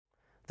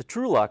The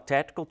Trulock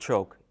tactical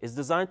choke is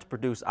designed to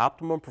produce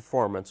optimum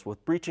performance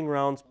with breaching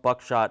rounds,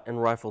 buckshot,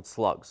 and rifled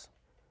slugs.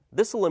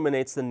 This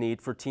eliminates the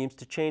need for teams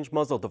to change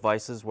muzzle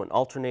devices when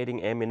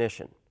alternating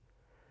ammunition.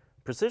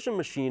 Precision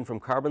machined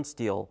from carbon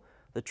steel,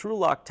 the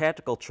Trulock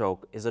tactical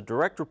choke is a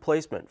direct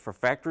replacement for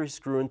factory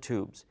screw-in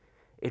tubes.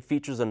 It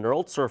features a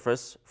knurled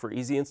surface for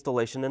easy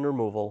installation and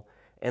removal,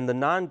 and the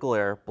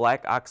non-glare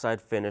black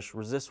oxide finish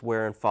resists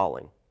wear and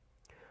fouling.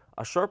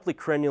 A sharply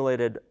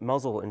crenulated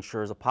muzzle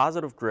ensures a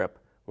positive grip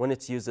when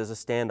it's used as a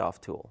standoff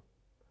tool.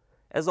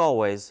 As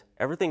always,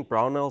 everything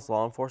Brownells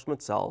law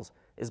enforcement sells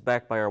is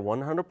backed by our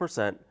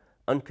 100%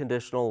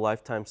 unconditional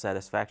lifetime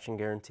satisfaction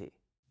guarantee.